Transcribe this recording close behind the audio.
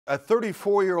A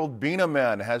 34-year-old Bena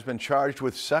man has been charged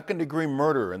with second-degree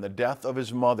murder in the death of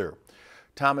his mother.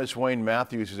 Thomas Wayne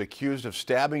Matthews is accused of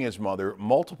stabbing his mother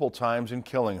multiple times and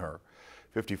killing her.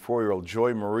 54-year-old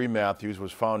Joy Marie Matthews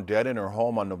was found dead in her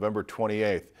home on November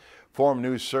 28th. Forum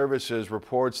News Services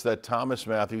reports that Thomas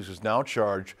Matthews is now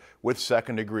charged with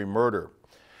second-degree murder.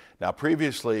 Now,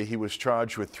 previously, he was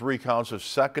charged with 3 counts of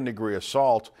second-degree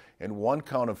assault and 1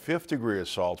 count of fifth-degree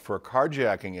assault for a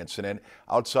carjacking incident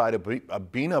outside a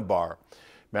Bena bar.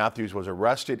 Matthews was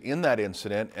arrested in that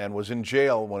incident and was in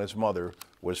jail when his mother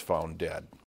was found dead.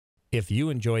 If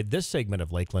you enjoyed this segment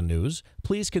of Lakeland News,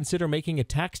 please consider making a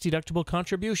tax-deductible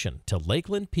contribution to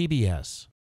Lakeland PBS.